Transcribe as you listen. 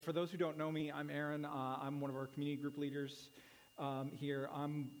For those who don't know me, I'm Aaron. I'm one of our community group leaders here.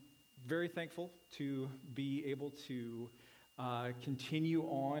 I'm very thankful to be able to continue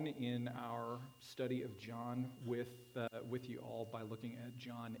on in our study of John with you all by looking at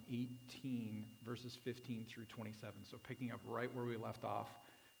John 18, verses 15 through 27. So picking up right where we left off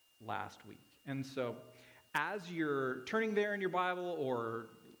last week. And so as you're turning there in your Bible or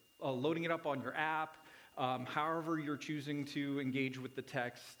loading it up on your app, however you're choosing to engage with the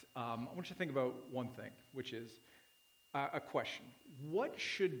text, I want you to think about one thing, which is a question. What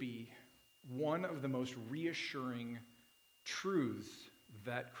should be one of the most reassuring truths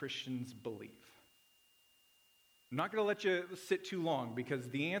that Christians believe? I'm not going to let you sit too long because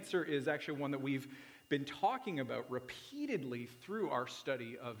the answer is actually one that we've been talking about repeatedly through our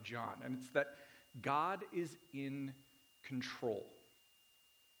study of John, and it's that God is in control.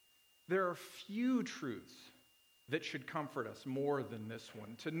 There are few truths that should comfort us more than this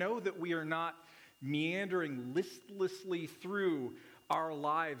one. To know that we are not meandering listlessly through our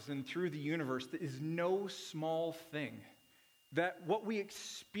lives and through the universe that is no small thing. That what we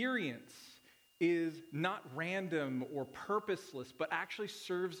experience is not random or purposeless, but actually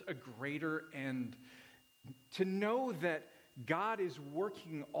serves a greater end. To know that God is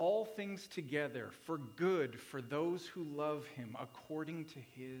working all things together for good for those who love him according to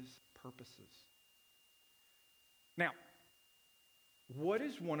his purposes. Now, what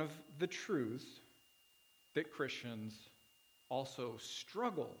is one of the truths that Christians also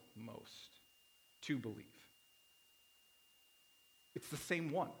struggle most to believe? It's the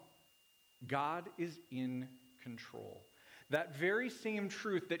same one. God is in control. That very same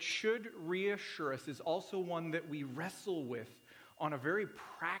truth that should reassure us is also one that we wrestle with on a very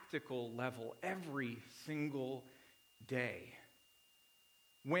practical level every single day.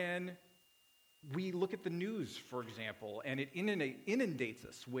 When we look at the news, for example, and it inundates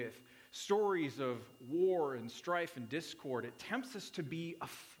us with stories of war and strife and discord, it tempts us to be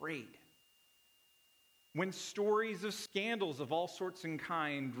afraid. When stories of scandals of all sorts and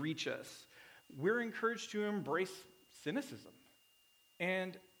kind reach us, we're encouraged to embrace cynicism.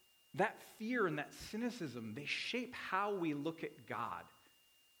 And that fear and that cynicism, they shape how we look at God.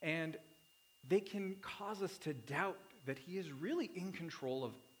 And they can cause us to doubt that he is really in control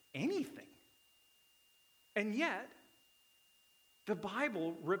of anything. And yet, the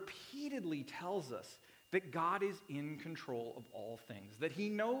Bible repeatedly tells us that God is in control of all things, that he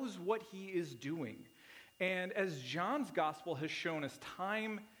knows what he is doing. And as John's gospel has shown us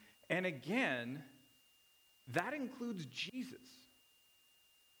time and again, that includes Jesus.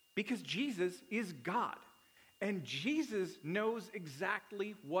 Because Jesus is God. And Jesus knows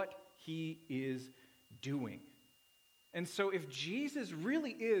exactly what he is doing. And so if Jesus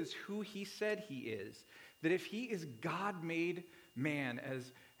really is who he said he is, that if he is God-made man,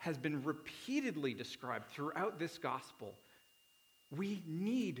 as has been repeatedly described throughout this gospel, we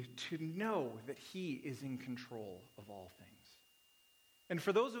need to know that he is in control of all things. And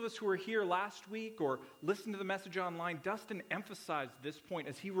for those of us who were here last week or listened to the message online, Dustin emphasized this point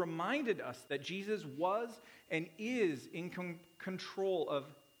as he reminded us that Jesus was and is in control of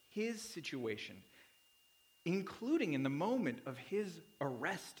his situation, including in the moment of his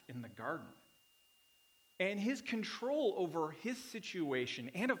arrest in the garden. And his control over his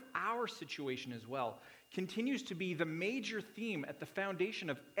situation and of our situation as well continues to be the major theme at the foundation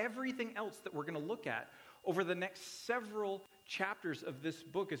of everything else that we're going to look at over the next several chapters of this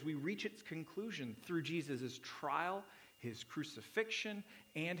book as we reach its conclusion through Jesus' trial, his crucifixion,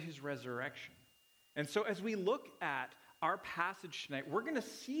 and his resurrection. And so as we look at our passage tonight, we're going to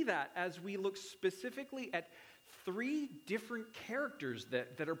see that as we look specifically at three different characters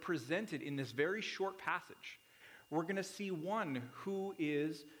that are presented in this very short passage. We're going to see one who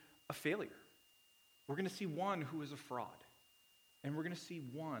is a failure. We're going to see one who is a fraud. And we're going to see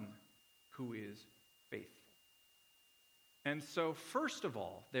one who is faithful. And so first of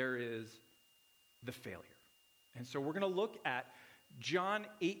all, there is the failure. And so we're going to look at John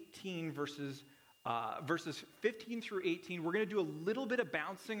 18 verses 15 through 18. We're going to do a little bit of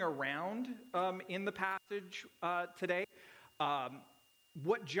bouncing around in the passage today.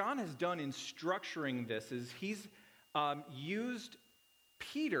 What John has done in structuring this is he's used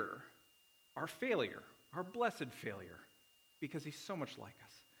Peter, our failure, our blessed failure, because he's so much like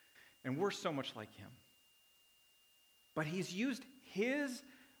us, and we're so much like him. But he's used his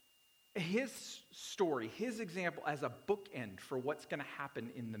story, his example as a bookend for what's going to happen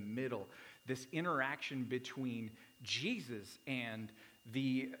in the middle, this interaction between Jesus and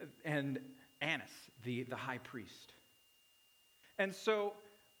Annas, the high priest. And so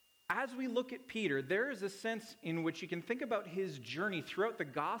as we look at Peter, there is a sense in which you can think about his journey throughout the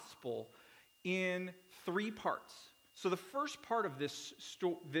gospel in three parts. So the first part of this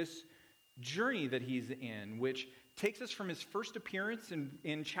journey that he's in, which takes us from his first appearance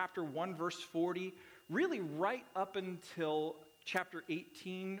in chapter 1, verse 40, really right up until chapter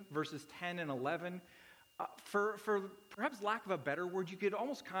 18, verses 10 and 11. For perhaps lack of a better word, you could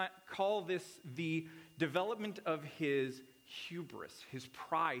almost call this the development of his hubris, his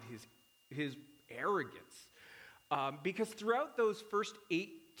pride, his arrogance. Because throughout those first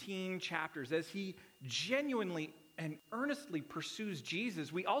 18 chapters, as he genuinely and earnestly pursues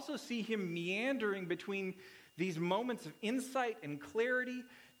Jesus, we also see him meandering between these moments of insight and clarity,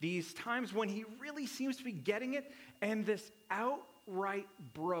 these times when he really seems to be getting it, and this outright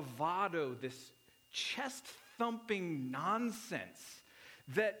bravado, this chest-thumping nonsense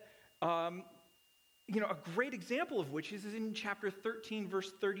that, a great example of which is in chapter 13,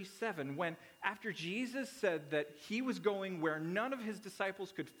 verse 37, when after Jesus said that he was going where none of his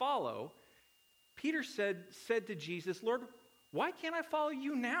disciples could follow, Peter said to Jesus, "Lord, why can't I follow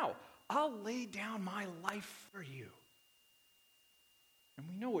you now? I'll lay down my life for you." And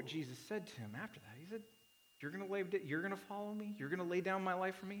we know what Jesus said to him after that. He said, you're going to follow me? You're going to lay down my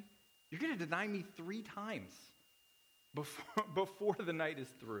life for me? You're going to deny me 3 times before the night is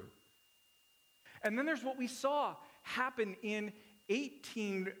through. And then there's what we saw happen in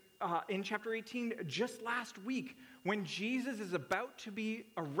chapter 18 just last week, when Jesus is about to be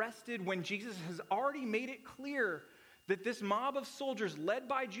arrested, when Jesus has already made it clear that this mob of soldiers led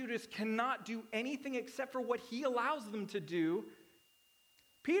by Judas cannot do anything except for what he allows them to do.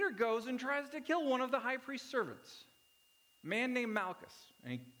 Peter goes and tries to kill one of the high priest's servants, a man named Malchus,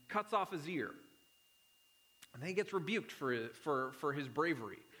 and he cuts off his ear. And then he gets rebuked for his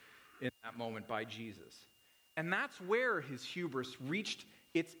bravery in that moment by Jesus. And that's where his hubris reached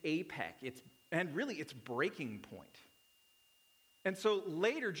its apex, and really its breaking point. And so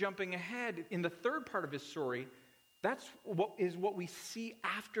later, jumping ahead in the third part of his story, that's what we see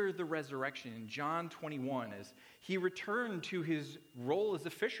after the resurrection in John 21, as he returned to his role as a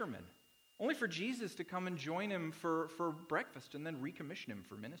fisherman, only for Jesus to come and join him for breakfast and then recommission him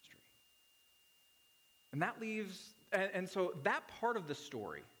for ministry. And that leaves, and so that part of the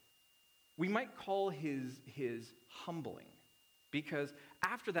story, we might call his humbling, because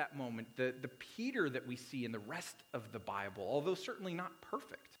after that moment, the Peter that we see in the rest of the Bible, although certainly not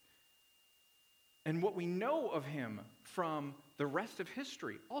perfect, and what we know of him from the rest of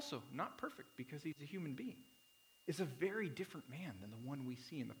history, also not perfect because he's a human being, is a very different man than the one we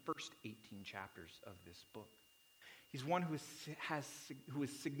see in the first 18 chapters of this book. He's one who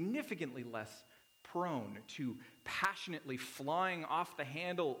is significantly less prone to passionately flying off the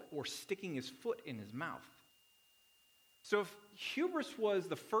handle or sticking his foot in his mouth. So if hubris was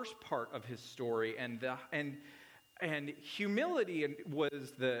the first part of his story, and humility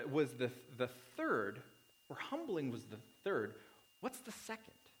was the third, or humbling was the third, what's the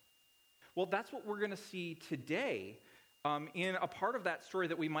second? Well, that's what we're going to see today in a part of that story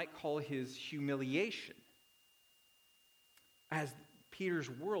that we might call his humiliation, as Peter's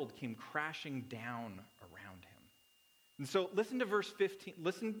world came crashing down around him. And so listen to verse 15.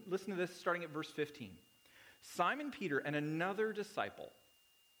 Listen to this starting at verse 15. Simon Peter and another disciple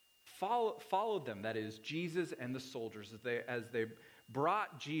followed them, that is, Jesus and the soldiers, as they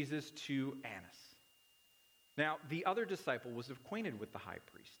brought Jesus to Annas. Now, the other disciple was acquainted with the high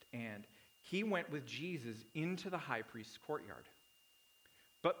priest, and he went with Jesus into the high priest's courtyard.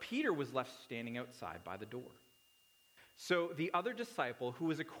 But Peter was left standing outside by the door. So the other disciple, who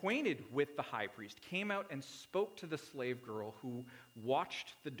was acquainted with the high priest, came out and spoke to the slave girl who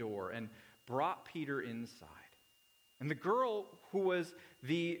watched the door and brought Peter inside. And the girl, who was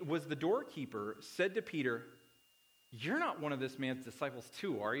the doorkeeper, said to Peter, "You're not one of this man's disciples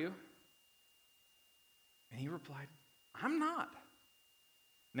too, are you?" And he replied, "I'm not."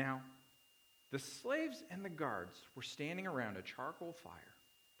 Now, the slaves and the guards were standing around a charcoal fire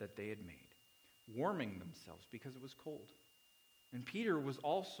that they had made, warming themselves because it was cold. And Peter was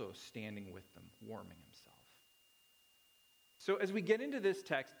also standing with them, warming himself. So as we get into this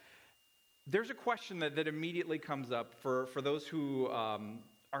text, there's a question that immediately comes up for those who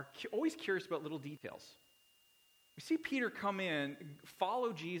are always curious about little details. We see Peter come in,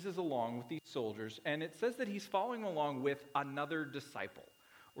 follow Jesus along with these soldiers, and it says that he's following along with another disciple,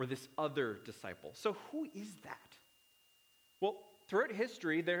 or this other disciple. So who is that? Well, throughout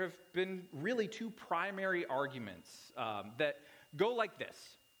history, there have been really 2 primary arguments that go like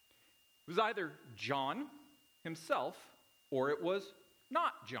this. It was either John himself, or it was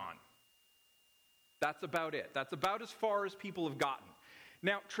not John. That's about it. That's about as far as people have gotten.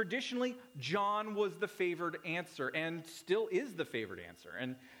 Now, traditionally, John was the favored answer and still is the favored answer.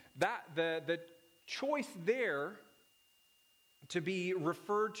 And that the choice there to be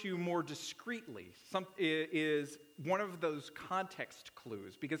referred to more discreetly is one of those context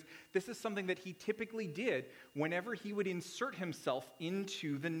clues, because this is something that he typically did whenever he would insert himself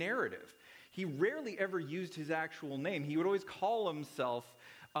into the narrative. He rarely ever used his actual name. He would always call himself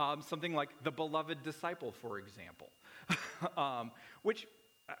something like the beloved disciple, for example, which,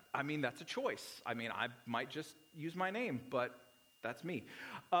 I mean, that's a choice. I mean, I might just use my name, but that's me.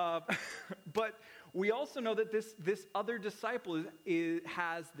 But we also know that this other disciple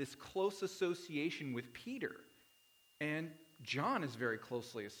has this close association with Peter. And John is very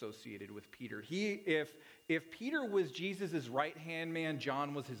closely associated with Peter. If Peter was Jesus' right-hand man,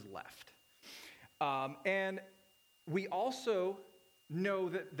 John was his left. And we also know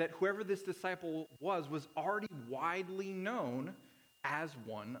that whoever this disciple was already widely known as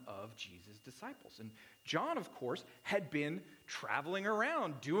one of Jesus' disciples. And John, of course, had been traveling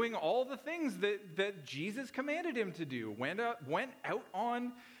around doing all the things that Jesus commanded him to do. Went out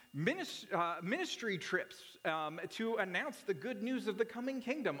on ministry trips to announce the good news of the coming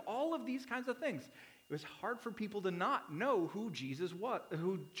kingdom. All of these kinds of things. It was hard for people to not know who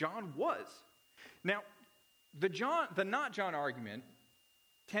John was. Now, the not John argument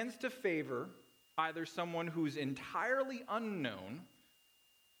tends to favor either someone who's entirely unknown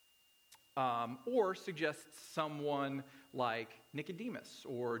or suggests someone like Nicodemus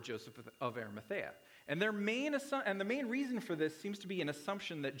or Joseph of Arimathea. And the main reason for this seems to be an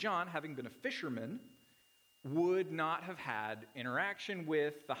assumption that John, having been a fisherman, would not have had interaction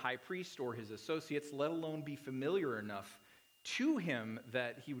with the high priest or his associates, let alone be familiar enough to him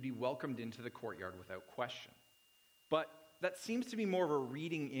that he would be welcomed into the courtyard without question. But that seems to be more of a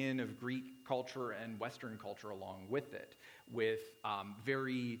reading in of Greek culture and Western culture along with it, with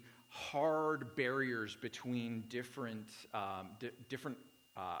very hard barriers between different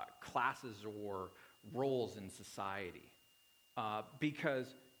classes or roles in society.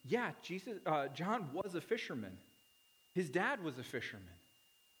 Because, John was a fisherman. His dad was a fisherman.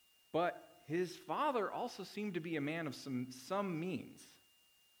 But his father also seemed to be a man of some means.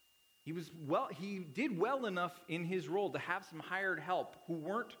 He did well enough in his role to have some hired help who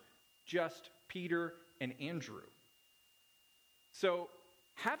weren't just Peter and Andrew. So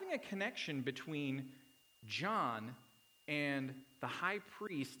having a connection between John and the high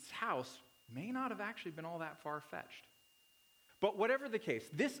priest's house may not have actually been all that far-fetched. But whatever the case,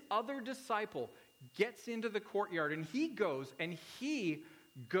 this other disciple gets into the courtyard and he goes and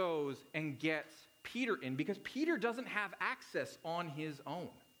gets Peter in because Peter doesn't have access on his own.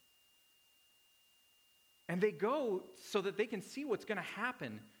 And they go so that they can see what's going to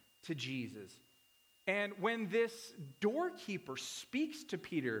happen to Jesus. And when this doorkeeper speaks to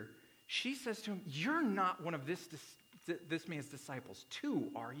Peter, she says to him, "You're not one of this man's disciples too,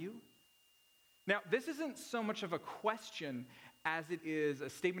 are you?" Now, this isn't so much of a question as it is a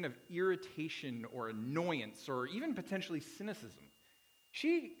statement of irritation or annoyance or even potentially cynicism.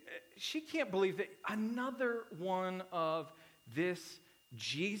 She can't believe that another one of this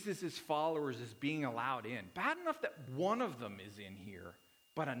Jesus' followers is being allowed in. Bad enough that one of them is in here,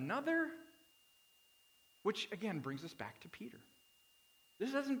 but another? Which, again, brings us back to Peter.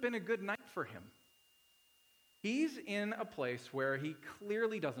 This hasn't been a good night for him. He's in a place where he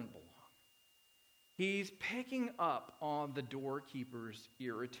clearly doesn't belong. He's picking up on the doorkeeper's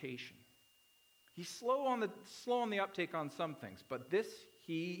irritation. He's slow on the uptake on some things, but this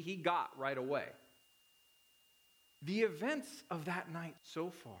he got right away. The events of that night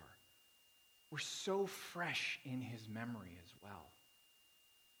so far were so fresh in his memory as well.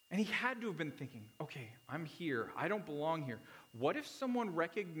 And he had to have been thinking, okay, I'm here. I don't belong here. What if someone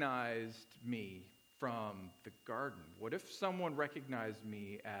recognized me from the garden? What if someone recognized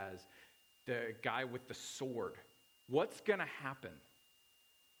me as the guy with the sword? What's going to happen?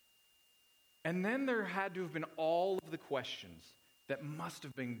 And then there had to have been all of the questions that must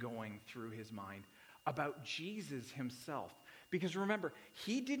have been going through his mind about Jesus himself. Because remember,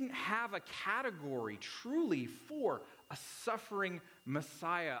 he didn't have a category truly for a suffering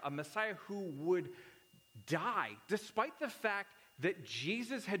Messiah, a Messiah who would die, despite the fact that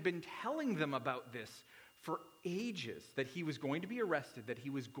Jesus had been telling them about this for ages, that he was going to be arrested, that he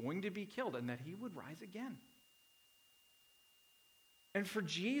was going to be killed, and that he would rise again. And for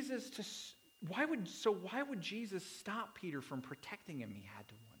Jesus to... Why would Jesus stop Peter from protecting him, he had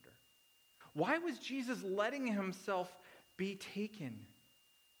to wonder. Why was Jesus letting himself be taken?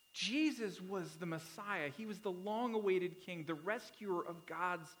 Jesus was the Messiah. He was the long-awaited king, the rescuer of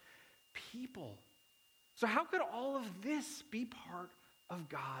God's people. So how could all of this be part of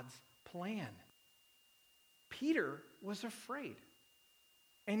God's plan. Peter was afraid.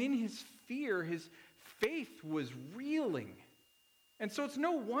 And in his fear, his faith was reeling. And so it's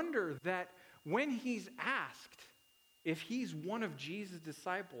no wonder that when he's asked if he's one of Jesus'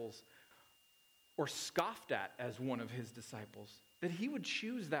 disciples, or scoffed at as one of his disciples, that he would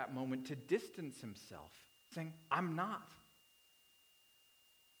choose that moment to distance himself, saying, I'm not.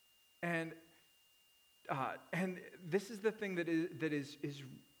 And this is the thing that is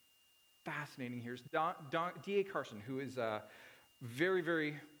fascinating here. D.A. Carson, who is a very,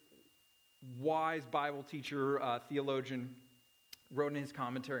 very wise Bible teacher, theologian, wrote in his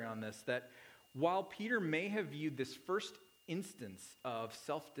commentary on this that while Peter may have viewed this first instance of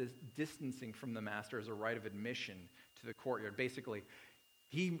self-distancing from the master as a rite of admission to the courtyard, basically,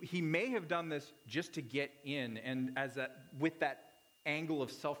 he may have done this just to get in and with that angle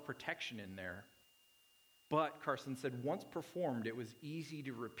of self-protection in there. But, Carson said, once performed, it was easy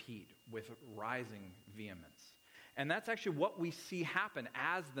to repeat with rising vehemence. And that's actually what we see happen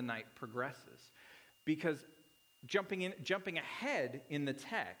as the night progresses. Because jumping ahead in the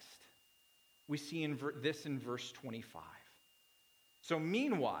text, we see this in verse 25. So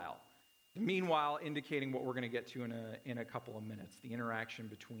meanwhile indicating what we're going to get to in a couple of minutes, the interaction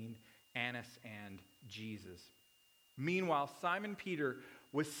between Annas and Jesus. Meanwhile, Simon Peter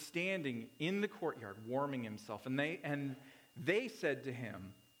was standing in the courtyard warming himself, and they said to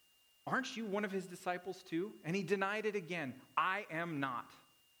him, aren't you one of his disciples too? And he denied it again, I am not.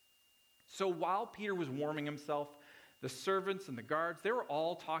 So while Peter was warming himself, the servants and the guards, they were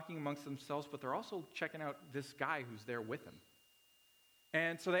all talking amongst themselves, but they're also checking out this guy who's there with him.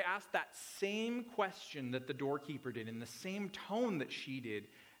 And so they asked that same question that the doorkeeper did in the same tone that she did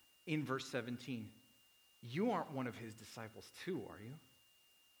in verse 17. You aren't one of his disciples too, are you?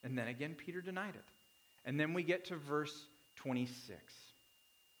 And then again, Peter denied it. And then we get to verse 26.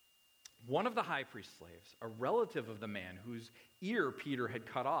 One of the high priest's slaves, a relative of the man whose ear Peter had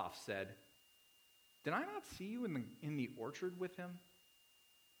cut off, said, did I not see you in the orchard with him?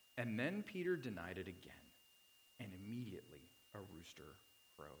 And then Peter denied it again, and immediately a rooster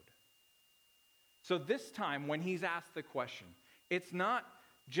crowed. So this time, when he's asked the question, it's not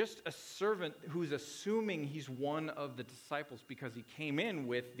just a servant who's assuming he's one of the disciples because he came in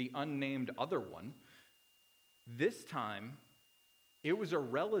with the unnamed other one. This time, it was a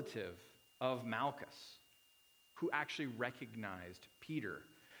relative of Malchus who actually recognized Peter.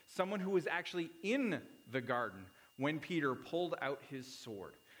 Someone who was actually in the garden when Peter pulled out his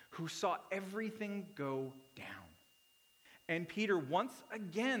sword, who saw everything go down. And Peter once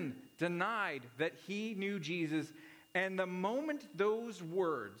again denied that he knew Jesus. And the moment those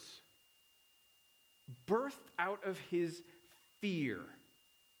words birthed out of his fear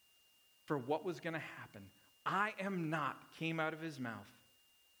for what was going to happen, I am not, came out of his mouth,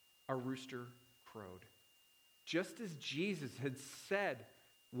 a rooster crowed. Just as Jesus had said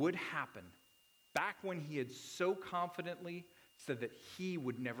would happen back when he had so confidently said that he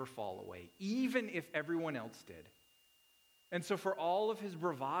would never fall away, even if everyone else did. And so for all of his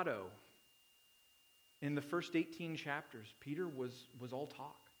bravado, in the first 18 chapters, Peter was all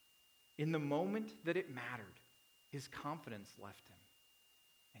talk. In the moment that it mattered, his confidence left him,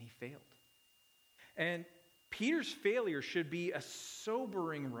 and he failed. And Peter's failure should be a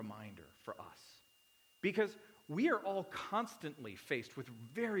sobering reminder for us, because we are all constantly faced with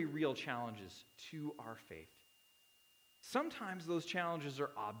very real challenges to our faith. Sometimes those challenges are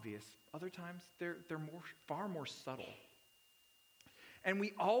obvious. Other times they're far more subtle. And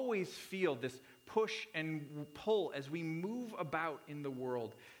we always feel this push and pull as we move about in the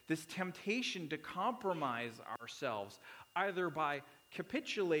world, this temptation to compromise ourselves, either by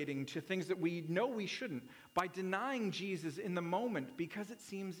capitulating to things that we know we shouldn't, by denying Jesus in the moment because it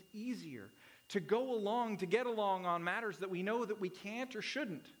seems easier, to go along, to get along on matters that we know that we can't or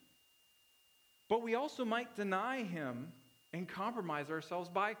shouldn't. But we also might deny him and compromise ourselves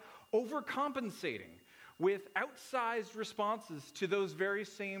by overcompensating with outsized responses to those very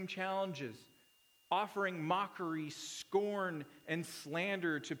same challenges, offering mockery, scorn, and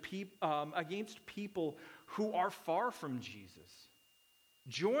slander to against people who are far from Jesus.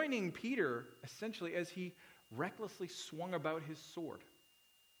 Joining Peter, essentially, as he recklessly swung about his sword.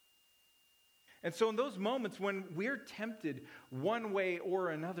 And so in those moments when we're tempted one way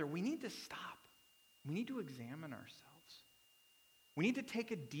or another, we need to stop. We need to examine ourselves. We need to take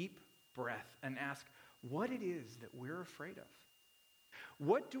a deep breath and ask what it is that we're afraid of.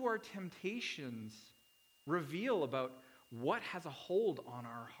 What do our temptations reveal about what has a hold on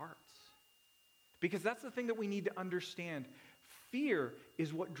our hearts? Because that's the thing that we need to understand. Fear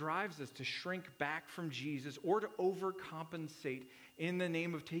is what drives us to shrink back from Jesus or to overcompensate in the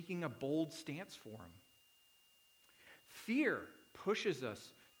name of taking a bold stance for him. Fear pushes us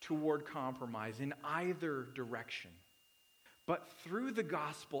toward compromise in either direction. But through the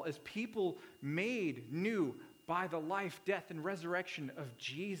gospel, as people made new by the life, death, and resurrection of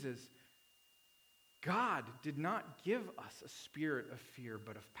Jesus, God did not give us a spirit of fear,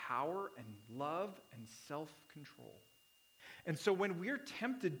 but of power and love and self-control. And so when we're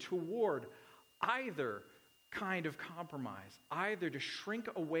tempted toward either kind of compromise, either to shrink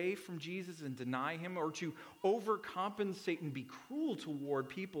away from Jesus and deny him, or to overcompensate and be cruel toward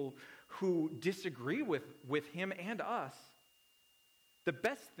people who disagree with him and us, the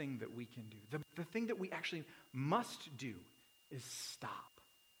best thing that we can do, the thing that we actually must do, is stop.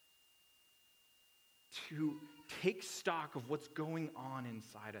 To take stock of what's going on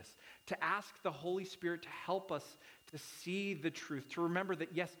inside us, to ask the Holy Spirit to help us to see the truth, to remember that,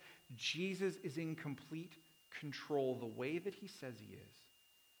 yes, Jesus is in complete control the way that he says he is,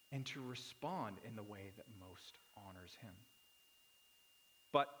 and to respond in the way that most honors him.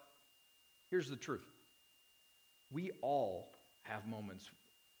 But here's the truth. We all have moments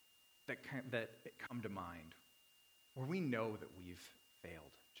that come to mind where we know that we've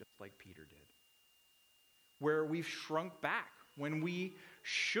failed, just like Peter did. Where we've shrunk back when we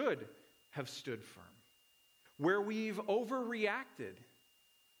should have stood firm. Where we've overreacted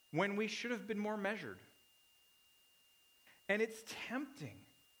when we should have been more measured. And it's tempting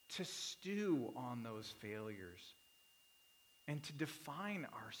to stew on those failures and to define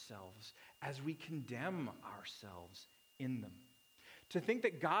ourselves as we condemn ourselves in them. To think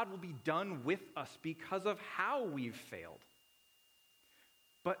that God will be done with us because of how we've failed.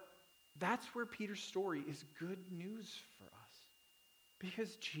 But that's where Peter's story is good news for us.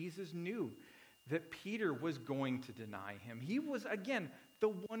 Because Jesus knew that Peter was going to deny him. He was, again, the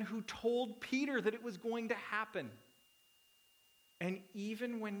one who told Peter that it was going to happen. And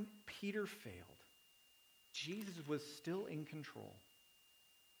even when Peter failed, Jesus was still in control.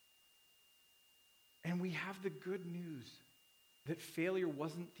 And we have the good news that failure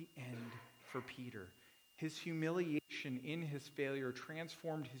wasn't the end for Peter. His humiliation in his failure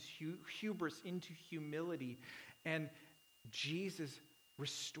transformed his hubris into humility, and Jesus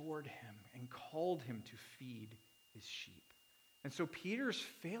restored him and called him to feed his sheep. And so Peter's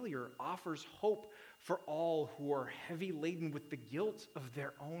failure offers hope for all who are heavy laden with the guilt of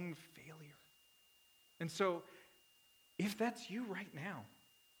their own failure. And so, if that's you right now,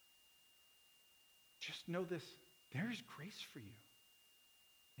 just know this: there's grace for you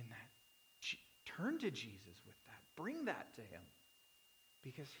in that. Turn to Jesus with that. Bring that to him,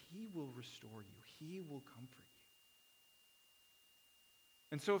 because he will restore you. He will comfort you.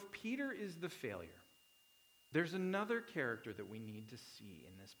 And so if Peter is the failure, there's another character that we need to see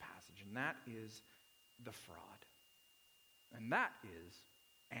in this passage, and that is the fraud. And that is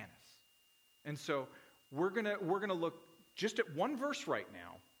Annas. And so we're gonna look just at one verse right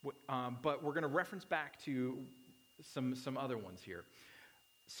now, but we're going to reference back to some other ones here.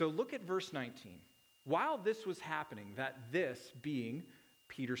 So look at verse 19. While this was happening, that this being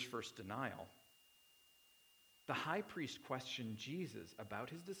Peter's first denial, the high priest questioned Jesus about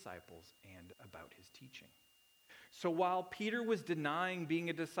his disciples and about his teaching. So while Peter was denying being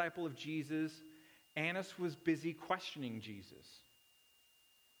a disciple of Jesus, Annas was busy questioning Jesus.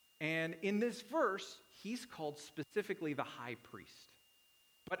 And in this verse, he's called specifically the high priest.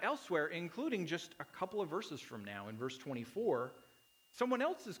 But elsewhere, including just a couple of verses from now, in verse 24, someone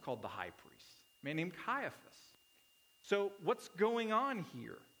else is called the high priest, a man named Caiaphas. So what's going on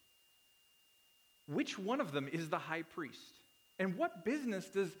here? Which one of them is the high priest? And what business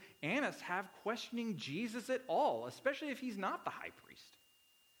does Annas have questioning Jesus at all, especially if he's not the high priest?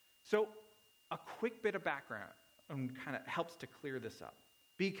 So a quick bit of background kind of helps to clear this up.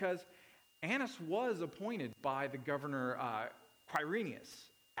 Because Annas was appointed by the governor Quirinius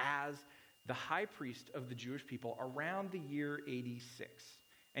as the high priest of the Jewish people around the year AD 6.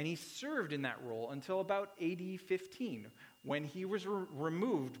 And he served in that role until about AD 15, when he was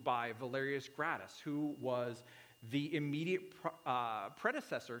removed by Valerius Gratus, who was the immediate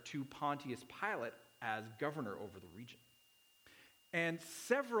predecessor to Pontius Pilate as governor over the region. And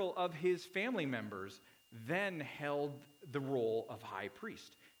several of his family members then held the role of high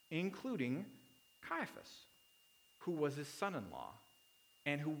priest, including Caiaphas, who was his son-in-law,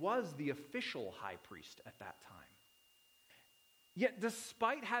 and who was the official high priest at that time. Yet,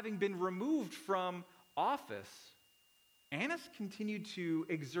 despite having been removed from office, Annas continued to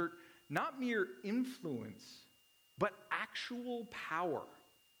exert not mere influence, but actual power.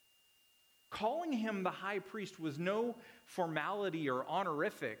 Calling him the high priest was no formality or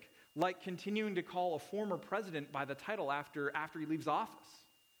honorific, like continuing to call a former president by the title after he leaves office.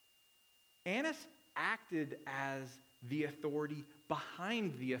 Annas acted as the authority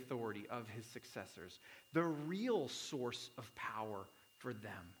behind the authority of his successors, the real source of power for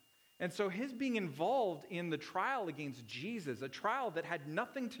them. And so his being involved in the trial against Jesus, a trial that had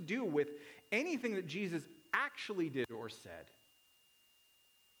nothing to do with anything that Jesus actually did or said,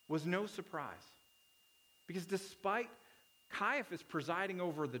 was no surprise. Because despite Caiaphas presiding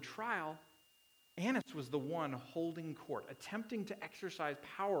over the trial, Annas was the one holding court, attempting to exercise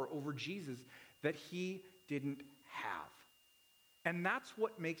power over Jesus that he didn't have. And that's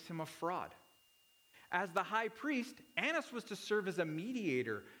what makes him a fraud. As the high priest, Annas was to serve as a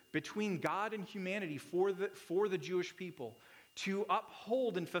mediator between God and humanity for the Jewish people, to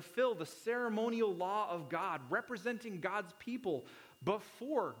uphold and fulfill the ceremonial law of God, representing God's people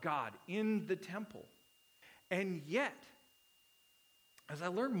before God in the temple. And yet, as I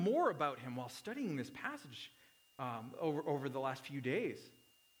learned more about him while studying this passage over the last few days,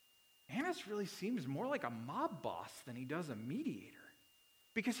 Annas really seems more like a mob boss than he does a mediator,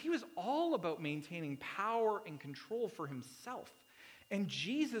 because he was all about maintaining power and control for himself. And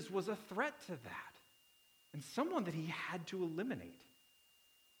Jesus was a threat to that, and someone that he had to eliminate.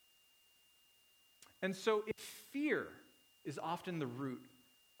 And so if fear is often the root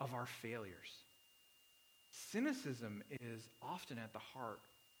of our failures, cynicism is often at the heart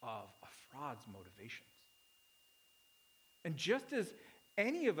of a fraud's motivations. And just as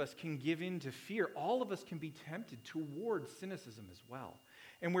any of us can give in to fear, all of us can be tempted towards cynicism as well.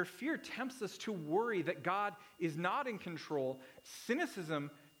 And where fear tempts us to worry that God is not in control, cynicism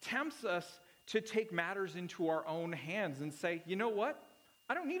tempts us to take matters into our own hands and say, you know what?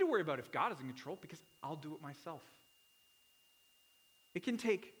 I don't need to worry about if God is in control because I'll do it myself. It can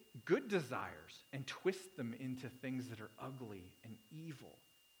take good desires and twist them into things that are ugly and evil.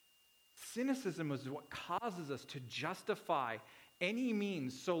 Cynicism is what causes us to justify any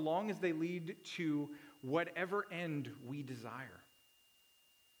means so long as they lead to whatever end we desire.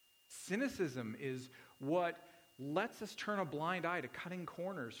 Cynicism is what lets us turn a blind eye to cutting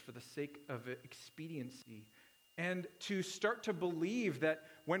corners for the sake of expediency, and to start to believe that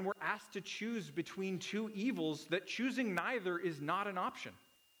when we're asked to choose between two evils, that choosing neither is not an option.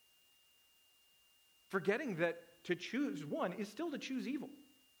 Forgetting that to choose one is still to choose evil.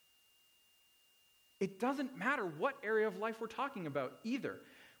 It doesn't matter what area of life we're talking about either.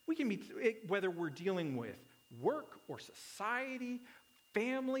 We can be, whether we're dealing with work or society,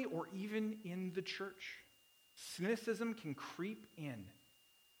 family, or even in the church. Cynicism can creep in,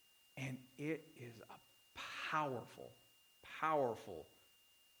 and it is a powerful, powerful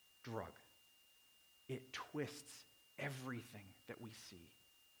drug. It twists everything that we see.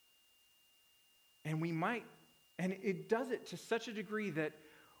 And it does it to such a degree that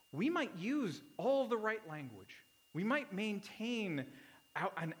we might use all the right language. We might maintain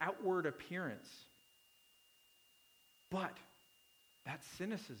an outward appearance. But that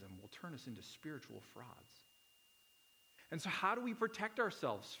cynicism will turn us into spiritual frauds. And so how do we protect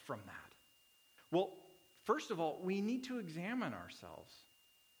ourselves from that? Well, first of all, we need to examine ourselves.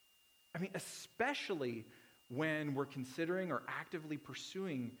 Especially when we're considering or actively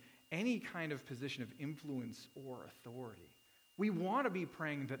pursuing any kind of position of influence or authority. We want to be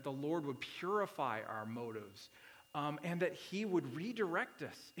praying that the Lord would purify our motives and that he would redirect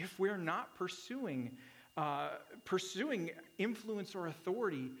us if we're not pursuing influence or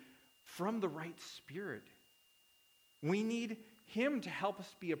authority from the right spirit. We need him to help us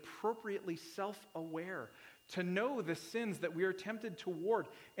be appropriately self-aware, to know the sins that we are tempted toward,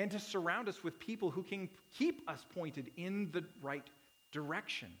 and to surround us with people who can keep us pointed in the right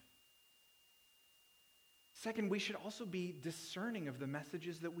direction. Second, we should also be discerning of the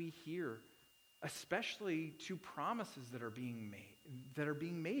messages that we hear, especially to promises that are being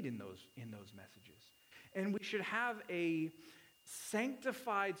made in those messages. And we should have a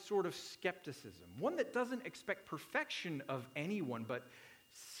sanctified sort of skepticism, one that doesn't expect perfection of anyone, but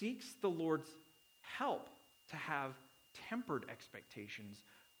seeks the Lord's help to have tempered expectations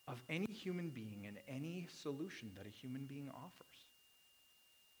of any human being and any solution that a human being offers.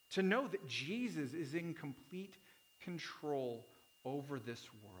 To know that Jesus is in complete control over this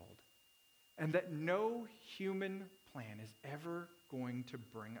world, and that no human plan is ever going to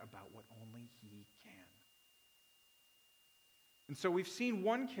bring about what only he can. And so we've seen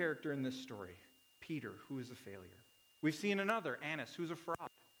one character in this story, Peter, who is a failure. We've seen another, Annas, who's a fraud.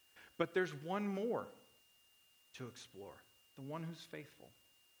 But there's one more to explore, the one who's faithful.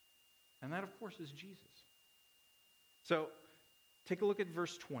 And that, of course, is Jesus. So take a look at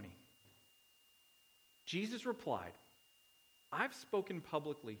verse 20. Jesus replied, I've spoken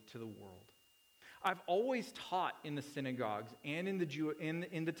publicly to the world. I've always taught in the synagogues and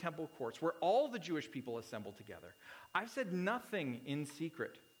in the temple courts where all the Jewish people assemble together. I've said nothing in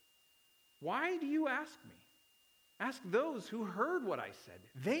secret. Why do you ask me? Ask those who heard what I said.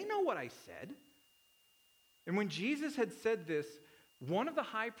 They know what I said. And when Jesus had said this, one of the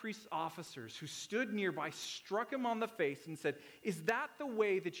high priest's officers who stood nearby struck him on the face and said, Is that the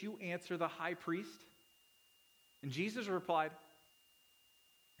way that you answer the high priest? And Jesus replied,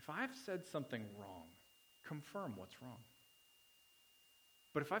 If I've said something wrong, confirm what's wrong.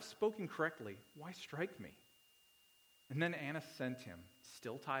 But if I've spoken correctly, why strike me? And then Annas sent him,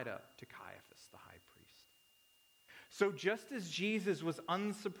 still tied up, to Caiaphas, the high priest. So just as Jesus was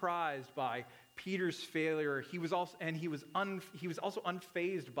unsurprised by Peter's failure, he was also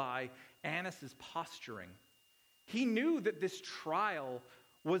unfazed by Annas' posturing. He knew that this trial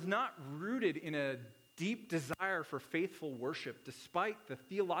was not rooted in a deep desire for faithful worship, despite the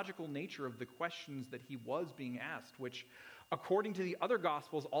theological nature of the questions that he was being asked, which, according to the other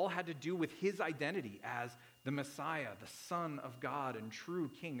Gospels, all had to do with his identity as the Messiah, the Son of God and true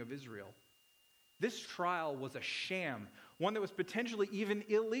King of Israel. This trial was a sham, one that was potentially even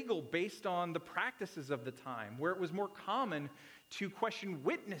illegal based on the practices of the time, where it was more common to question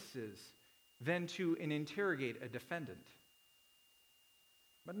witnesses than to interrogate a defendant.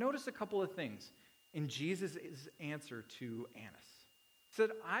 But notice a couple of things in Jesus' answer to Annas. He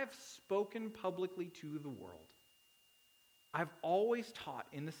said, I've spoken publicly to the world. I've always taught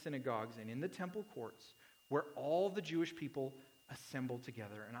in the synagogues and in the temple courts where all the Jewish people assemble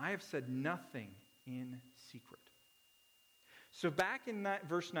together, and I have said nothing in secret. So back in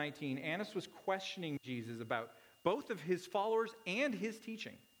verse 19, Annas was questioning Jesus about both of his followers and his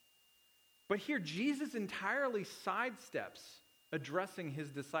teaching. But here, Jesus entirely sidesteps addressing his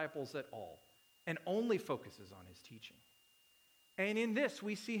disciples at all and only focuses on his teaching. And in this,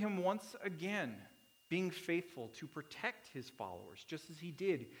 we see him once again being faithful to protect his followers, just as he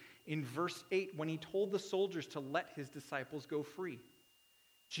did in verse 8 when he told the soldiers to let his disciples go free.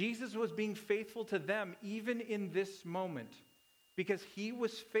 Jesus was being faithful to them even in this moment because he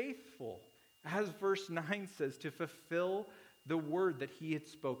was faithful, as verse 9 says, to fulfill the word that he had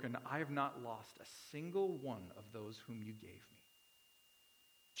spoken. I have not lost a single one of those whom you gave me.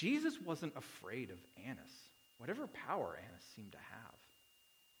 Jesus wasn't afraid of Annas, whatever power Annas seemed to have.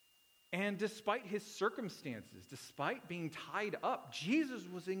 And despite his circumstances, despite being tied up, Jesus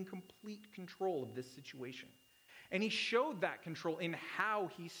was in complete control of this situation. And he showed that control in how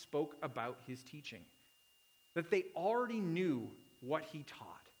he spoke about his teaching. That they already knew what he taught.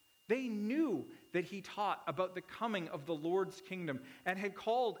 They knew that he taught about the coming of the Lord's kingdom and had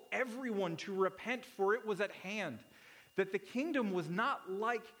called everyone to repent, for it was at hand. That the kingdom was not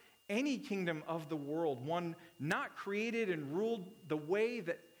like any kingdom of the world, one not created and ruled the way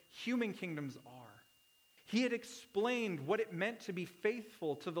that human kingdoms are. He had explained what it meant to be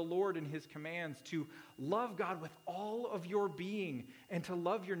faithful to the Lord and his commands, to love God with all of your being, and to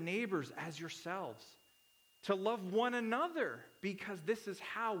love your neighbors as yourselves, to love one another, because this is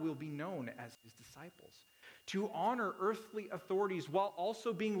how we'll be known as his disciples, to honor earthly authorities while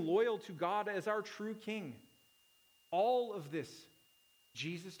also being loyal to God as our true King. All of this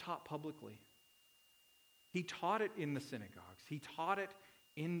Jesus taught publicly. He taught it in the synagogues. He taught it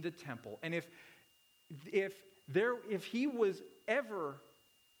in the temple. And if he was ever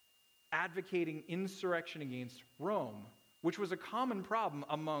advocating insurrection against Rome, which was a common problem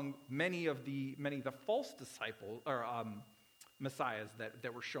among many of the false disciples or messiahs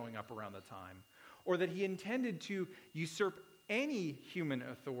that were showing up around the time, or that he intended to usurp any human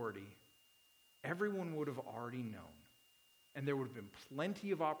authority, everyone would have already known. And there would have been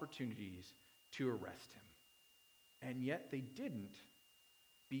plenty of opportunities to arrest him. And yet they didn't,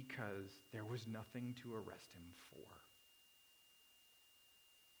 because there was nothing to arrest him for.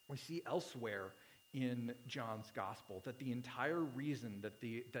 We see elsewhere in John's gospel that the entire reason that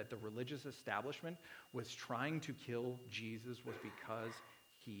the religious establishment was trying to kill Jesus was because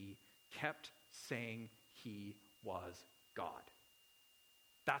he kept saying he was God.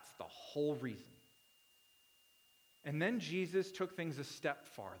 That's the whole reason. And then Jesus took things a step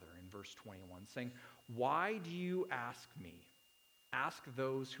farther in verse 21, saying, "Why do you ask me? Ask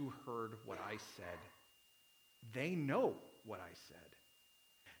those who heard what I said. They know what I said."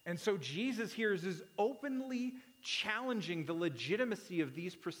 And so Jesus here is openly challenging the legitimacy of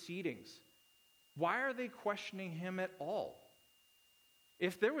these proceedings. Why are they questioning him at all?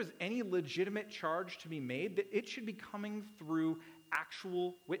 If there was any legitimate charge to be made, that it should be coming through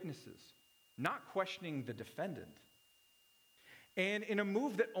actual witnesses, not questioning the defendant. And in a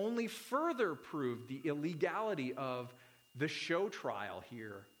move that only further proved the illegality of the show trial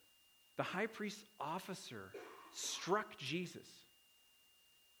here, the high priest's officer struck Jesus.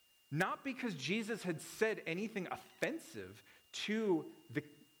 Not because Jesus had said anything offensive to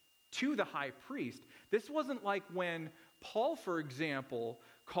the high priest. This wasn't like when Paul, for example,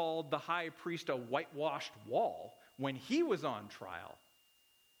 called the high priest a whitewashed wall when he was on trial.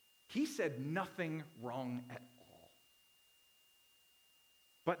 He said nothing wrong at all.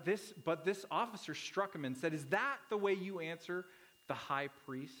 But this officer struck him and said, "Is that the way you answer the high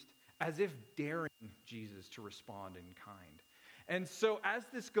priest?" As if daring Jesus to respond in kind. And so as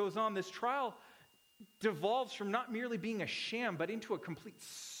this goes on, this trial devolves from not merely being a sham, but into a complete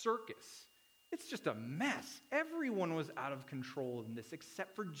circus. It's just a mess. Everyone was out of control in this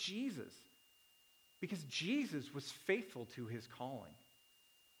except for Jesus. Because Jesus was faithful to his calling.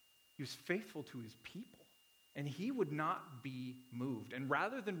 He was faithful to his people. And he would not be moved. And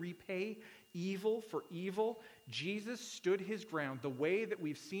rather than repay evil for evil, Jesus stood his ground the way that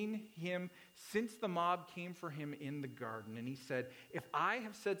we've seen him since the mob came for him in the garden. And he said, "If I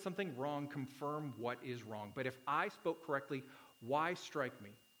have said something wrong, confirm what is wrong. But if I spoke correctly, why strike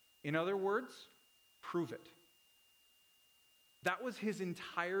me?" In other words, prove it. That was his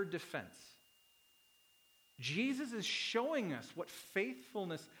entire defense. Jesus is showing us what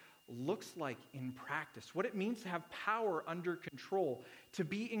faithfulness looks like in practice, what it means to have power under control, to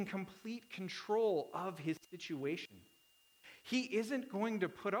be in complete control of his situation. He isn't going to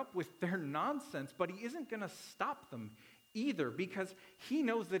put up with their nonsense, but he isn't going to stop them either because he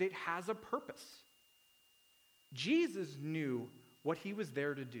knows that it has a purpose. Jesus knew what he was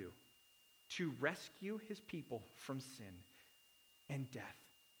there to do, to rescue his people from sin and death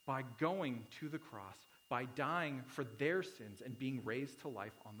by going to the cross, by dying for their sins and being raised to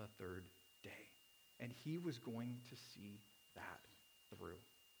life on the third day. And he was going to see that through.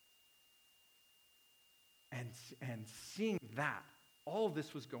 And seeing that, all of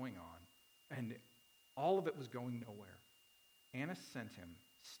this was going on, and all of it was going nowhere, Annas sent him,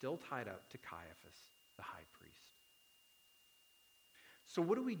 still tied up, to Caiaphas, the high priest. So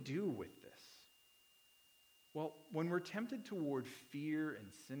what do we do with this? Well, when we're tempted toward fear and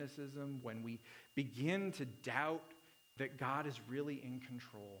cynicism, when we begin to doubt that God is really in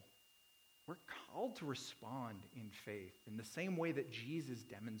control, we're called to respond in faith in the same way that Jesus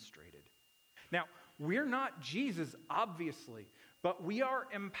demonstrated. Now, we're not Jesus, obviously, but we are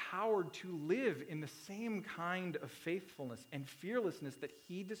empowered to live in the same kind of faithfulness and fearlessness that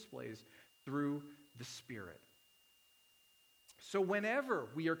he displays through the Spirit. So whenever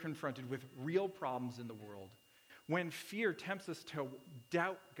we are confronted with real problems in the world, when fear tempts us to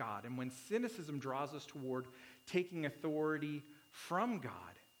doubt God, and when cynicism draws us toward taking authority from God,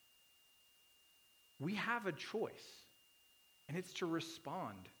 we have a choice, and it's to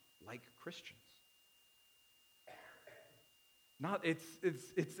respond like Christians.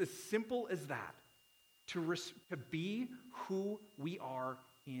 It's as simple as that, to be who we are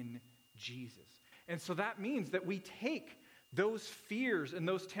in Jesus. And so that means that we take those fears and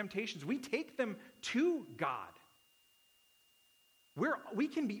those temptations, we take them to God. We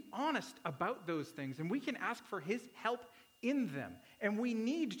can be honest about those things, and we can ask for his help in them. And we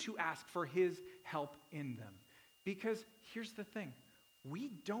need to ask for his help in them. Because here's the thing.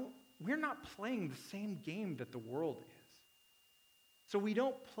 We're not playing the same game that the world is. So we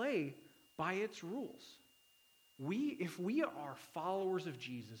don't play by its rules. If we are followers of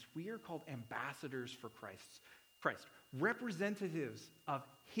Jesus, we are called ambassadors for Christ, representatives of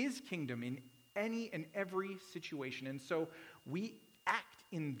his kingdom in any and every situation. And so we act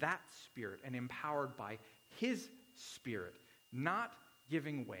in that spirit and empowered by his Spirit, not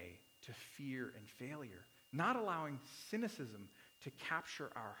giving way to fear and failure, not allowing cynicism to capture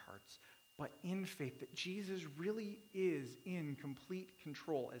our hearts, but in faith that Jesus really is in complete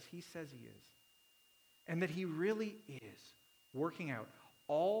control, as he says he is, and that he really is working out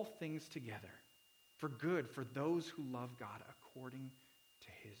all things together for good for those who love God according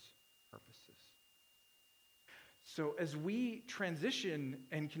to his purposes. So as we transition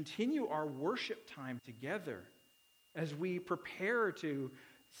and continue our worship time together, as we prepare to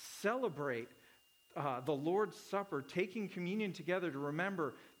celebrate the Lord's Supper, taking communion together to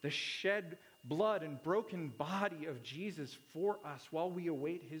remember the shed blood and broken body of Jesus for us while we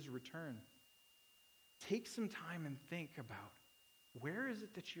await his return, take some time and think about, where is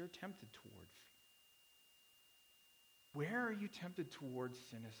it that you're tempted toward fear? Where are you tempted towards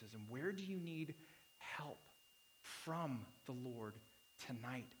cynicism? Where do you need help from the Lord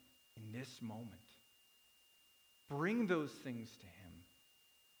tonight in this moment? Bring those things to him,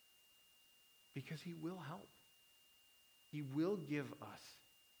 because he will help. He will give us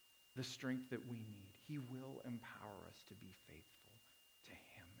the strength that we need. He will empower us to be faithful to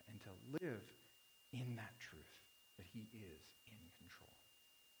him and to live in that truth that he is in control.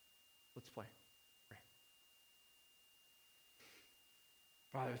 Let's pray.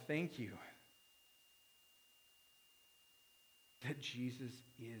 Father, thank you that Jesus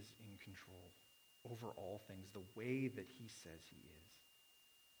is in control over all things, the way that he says he is.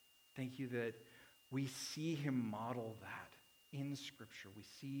 Thank you that we see him model that in Scripture. We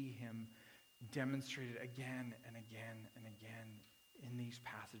see him demonstrated again and again and again in these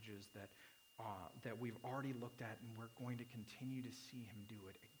passages that we've already looked at, and we're going to continue to see him do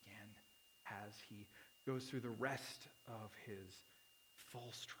it again as he goes through the rest of his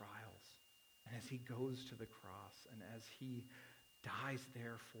false trials, and as he goes to the cross, and as he dies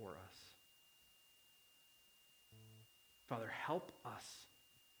there for us. Father, help us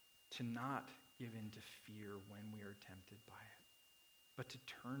to not give in to fear when we are tempted by it, but to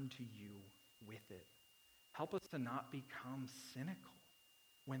turn to you with it. Help us to not become cynical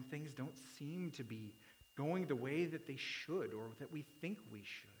when things don't seem to be going the way that they should, or that we think we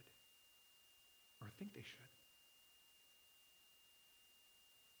should, or think they should.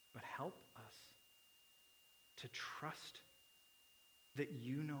 But help us to trust that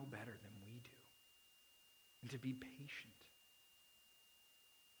you know better than we do, and to be patient,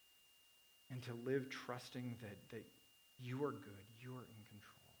 and to live trusting that you are good, you are in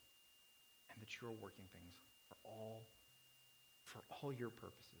control, and that you are working things for all your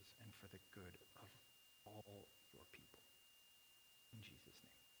purposes and for the